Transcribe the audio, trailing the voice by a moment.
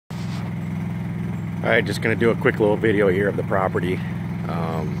Alright, just going to do a quick little video here of the property,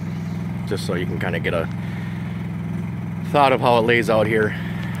 just so you can kind of get a thought of how it lays out here.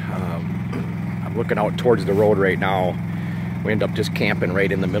 I'm looking out towards the road right now. We end up just camping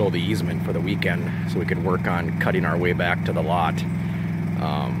right in the middle of the easement for the weekend so we could work on cutting our way back to the lot.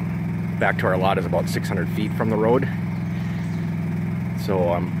 Back to our lot is about 600 feet from the road.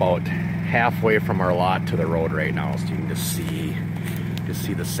 So I'm about halfway from our lot to the road right now, so you can just see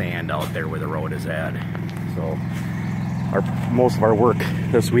the sand out there where the road is at. So most of our work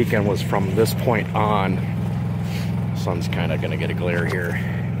this weekend was from this point on. Sun's kind of gonna get a glare here,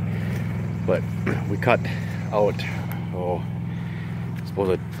 but we cut out I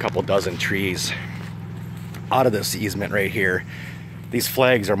suppose a couple dozen trees out of this easement right here. These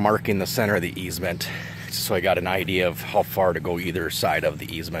flags are marking the center of the easement, so I got an idea of how far to go either side of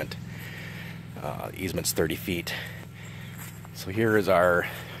the easement. Easement's 30 feet. So here is our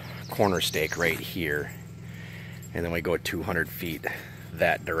corner stake right here, and then we go 200 feet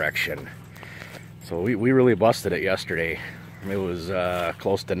that direction. So we really busted it yesterday. It was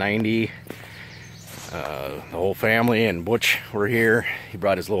close to 90. The whole family and Butch were here. He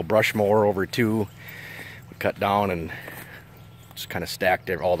brought his little brush mower over too. We cut down and just kind of stacked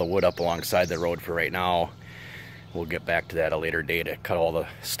all the wood up alongside the road for right now. We'll get back to that at a later date to cut all the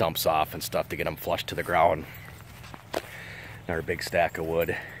stumps off and stuff to get them flush to the ground. Another big stack of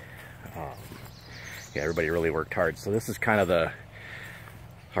wood. Yeah, everybody really worked hard. So this is kind of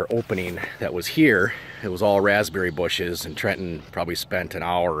our opening that was here. It was all raspberry bushes, and Trenton probably spent an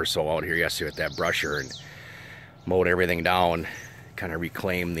hour or so out here yesterday with that brusher and mowed everything down, kind of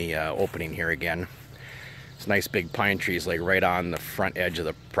reclaim the opening here again. It's nice big pine trees like right on the front edge of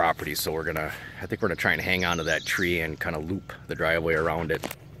the property, so I think we're gonna try and hang on to that tree and kind of loop the driveway around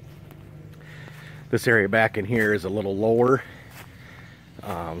it. This area back in here is a little lower,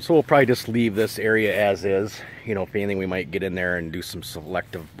 so we'll probably just leave this area as is. You know, if anything, we might get in there and do some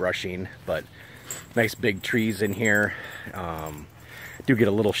selective brushing, but nice big trees in here. Do get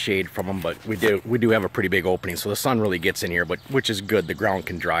a little shade from them, but we do have a pretty big opening, so the sun really gets in here, but which is good. The ground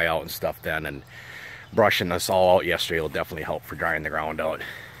can dry out and stuff then, and brushing this all out yesterday will definitely help for drying the ground out.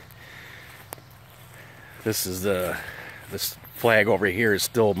 This flag over here is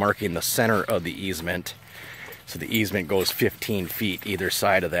still marking the center of the easement. So the easement goes 15 feet either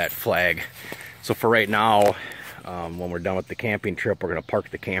side of that flag. So for right now, when we're done with the camping trip, we're gonna park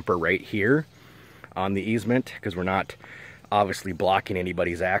the camper right here on the easement, because we're not obviously blocking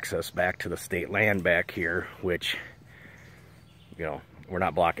anybody's access back to the state land back here, which, you know, we're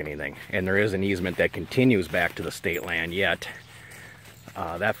not blocking anything. And there is an easement that continues back to the state land yet.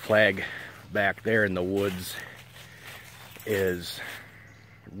 That flag back there in the woods is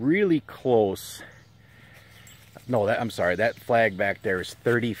really close. No, I'm sorry, that flag back there is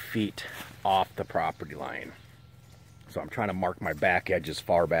 30 feet off the property line. So I'm trying to mark my back edge as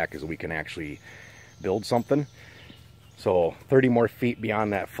far back as we can actually build something. So 30 more feet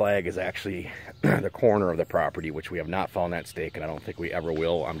beyond that flag is actually the corner of the property, which we have not found that stake, and I don't think we ever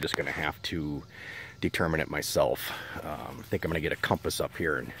will. I'm just gonna have to determine it myself. I think I'm gonna get a compass up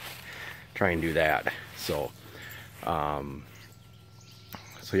here and try and do that. So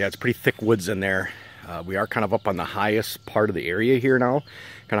yeah, it's pretty thick woods in there. We are kind of up on the highest part of the area here now,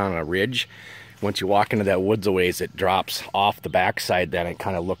 kind of on a ridge. Once you walk into that woods a ways, it drops off the backside, then it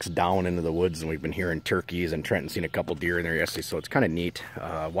kind of looks down into the woods, and we've been hearing turkeys, and Trenton seen a couple deer in there yesterday, so it's kind of neat.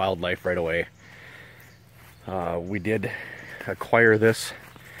 Wildlife right away. We did acquire this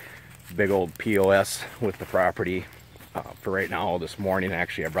big old POS with the property for right now. This morning,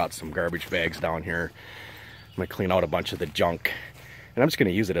 actually, I brought some garbage bags down here. I'm gonna clean out a bunch of the junk, and I'm just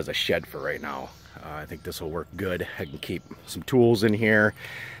gonna use it as a shed for right now. I think this will work good. I can keep some tools in here.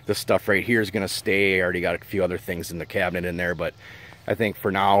 This stuff right here is gonna stay. I already got a few other things in the cabinet in there, but I think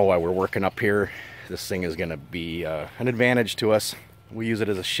for now, while we're working up here, this thing is gonna be an advantage to us. We use it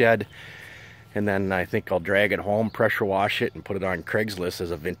as a shed, and then I think I'll drag it home, pressure wash it, and put it on Craigslist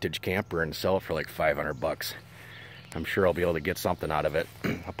as a vintage camper and sell it for like 500 bucks. I'm sure I'll be able to get something out of it.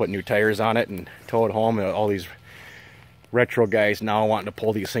 I'll put new tires on it and tow it home. All these retro guys now wanting to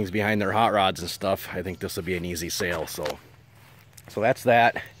pull these things behind their hot rods and stuff. I think this will be an easy sale. So that's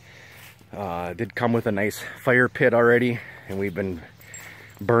that. Did come with a nice fire pit already, and we've been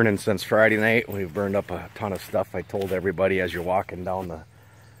burning since Friday night. We've burned up a ton of stuff. I told everybody, as you're walking down the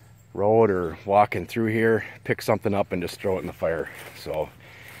road or walking through here, pick something up and just throw it in the fire. So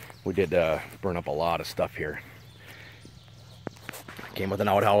we did burn up a lot of stuff here. Came with an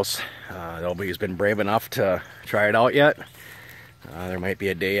outhouse. Nobody's been brave enough to try it out yet. There might be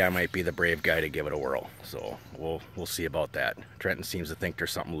a day I might be the brave guy to give it a whirl. So we'll see about that. Trenton seems to think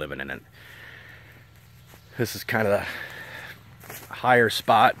there's something living in it. This is kind of the higher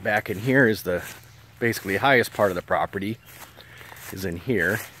spot. Back in here is the basically highest part of the property is in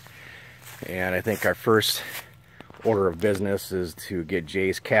here. And I think our first order of business is to get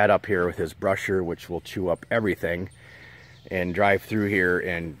Jay's cat up here with his brusher, which will chew up everything, and drive through here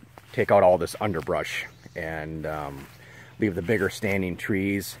and take out all this underbrush and leave the bigger standing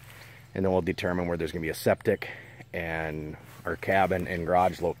trees, and then we'll determine where there's going to be a septic and our cabin and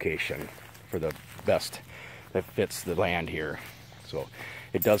garage location for the best that fits the land here. So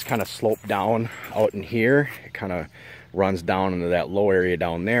it does kind of slope down out in here. It kind of runs down into that low area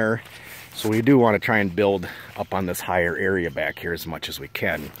down there. So we do want to try and build up on this higher area back here as much as we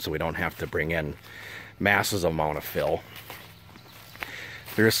can, so we don't have to bring in massive amount of fill.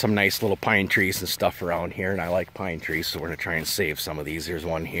 There's some nice little pine trees and stuff around here, and I like pine trees, so we're going to try and save some of these. There's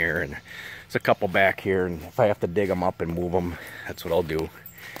one here, and there's a couple back here, and if I have to dig them up and move them, that's what I'll do.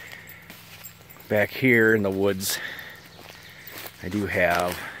 Back here in the woods, I do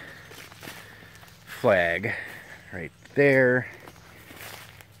have flag right there.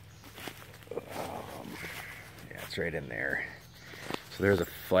 Yeah, it's right in there. So there's a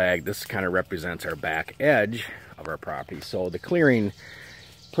flag. This kind of represents our back edge of our property. So the clearing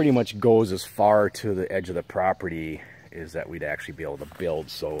pretty much goes as far to the edge of the property is that we'd actually be able to build.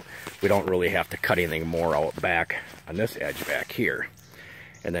 So we don't really have to cut anything more out back on this edge back here.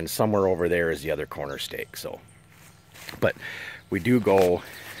 And then somewhere over there is the other corner stake. So, but we do go,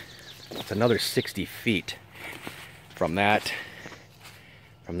 it's another 60 feet from that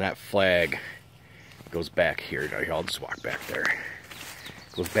flag. It goes back here. Here, I'll just walk back there.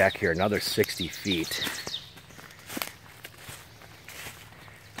 It goes back here another 60 feet.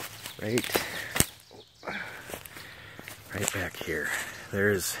 Right back here.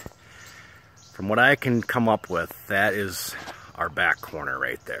 There's, from what I can come up with, that is our back corner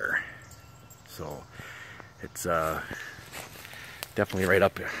right there. So it's definitely right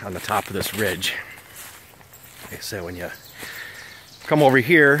up on the top of this ridge. Like I said, when you come over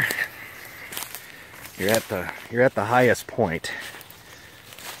here, you're at the highest point,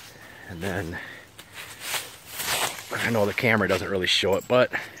 and then I know the camera doesn't really show it,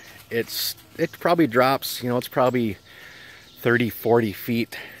 but it probably drops, you know, it's probably 30-40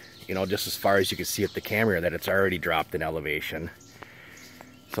 feet, you know, just as far as you can see at the camera, that it's already dropped in elevation.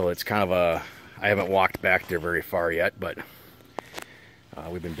 So it's kind of a, I haven't walked back there very far yet, but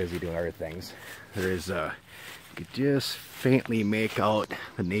we've been busy doing other things. There is you could just faintly make out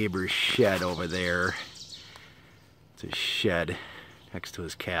the neighbor's shed over there. It's a shed next to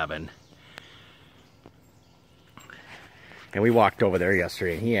his cabin. And we walked over there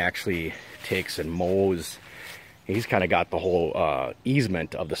yesterday, and he actually takes and mows. He's kind of got the whole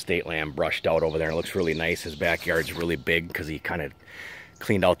easement of the state land brushed out over there. It looks really nice. His backyard's really big because he kind of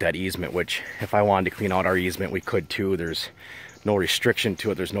cleaned out that easement, which if I wanted to clean out our easement, we could too. There's no restriction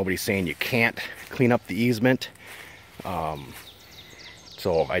to it. There's nobody saying you can't clean up the easement.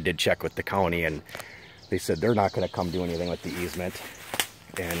 So I did check with the county, and they said they're not going to come do anything with the easement.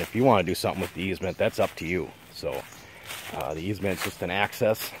 And if you want to do something with the easement, that's up to you. So the easement's just an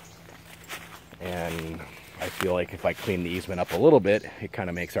access, and I feel like if I clean the easement up a little bit, it kind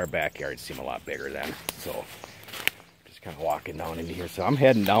of makes our backyard seem a lot bigger then. So just kind of walking down into here. So I'm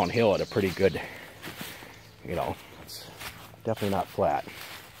heading downhill at a pretty good, you know, it's definitely not flat.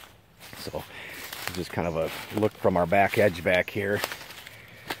 So just kind of a look from our back edge back here.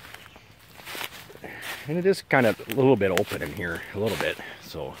 And it is kind of a little bit open in here, a little bit.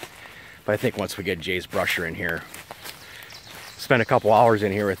 So, but I think once we get Jay's brusher in here, spend a couple hours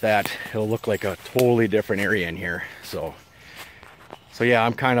in here with that, it'll look like a totally different area in here. So yeah,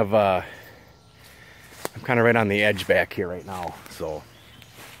 I'm kind of right on the edge back here right now. So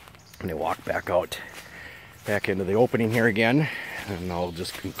I'm gonna walk back out, back into the opening here again, and I'll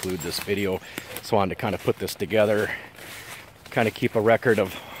just conclude this video. So I wanted to kind of put this together, kind of keep a record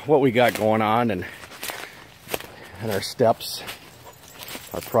of what we got going on and our steps,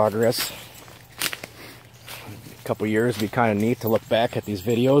 our progress. A couple years, it'd be kind of neat to look back at these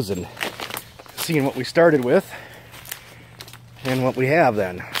videos and seeing what we started with and what we have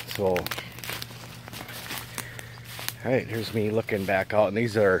then. So, all right, here's me looking back out, and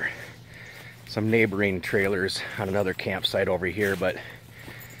these are some neighboring trailers on another campsite over here, but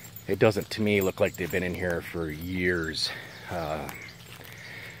it doesn't to me look like they've been in here for years.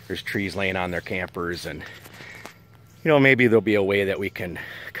 There's trees laying on their campers, and you know, maybe there'll be a way that we can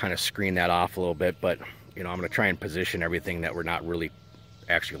kind of screen that off a little bit, but you know, I'm going to try and position everything that we're not really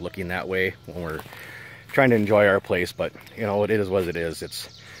actually looking that way when we're trying to enjoy our place. But you know, it is what it is.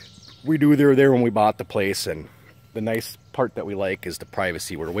 We were there when we bought the place, and the nice part that we like is the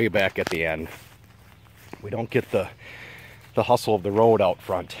privacy. We're way back at the end. We don't get the hustle of the road out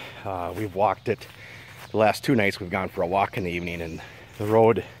front. We've walked it the last 2 nights. We've gone for a walk in the evening, and the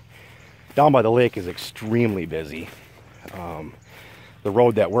road down by the lake is extremely busy. The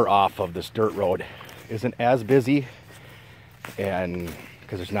road that we're off of, this dirt road, isn't as busy, and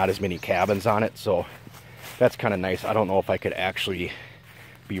because there's not as many cabins on it, so that's kind of nice. I don't know if I could actually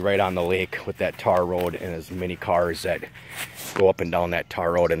be right on the lake with that tar road and as many cars that go up and down that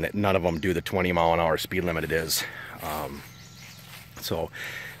tar road, and that none of them do the 20-mile-an-hour speed limit it is. So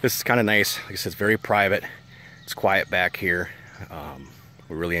this is kind of nice. Like I said, it's very private. It's quiet back here.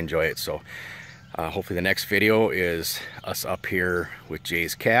 We really enjoy it. So hopefully the next video is us up here with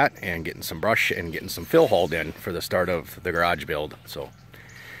Jay's cat and getting some brush and getting some fill hauled in for the start of the garage build. So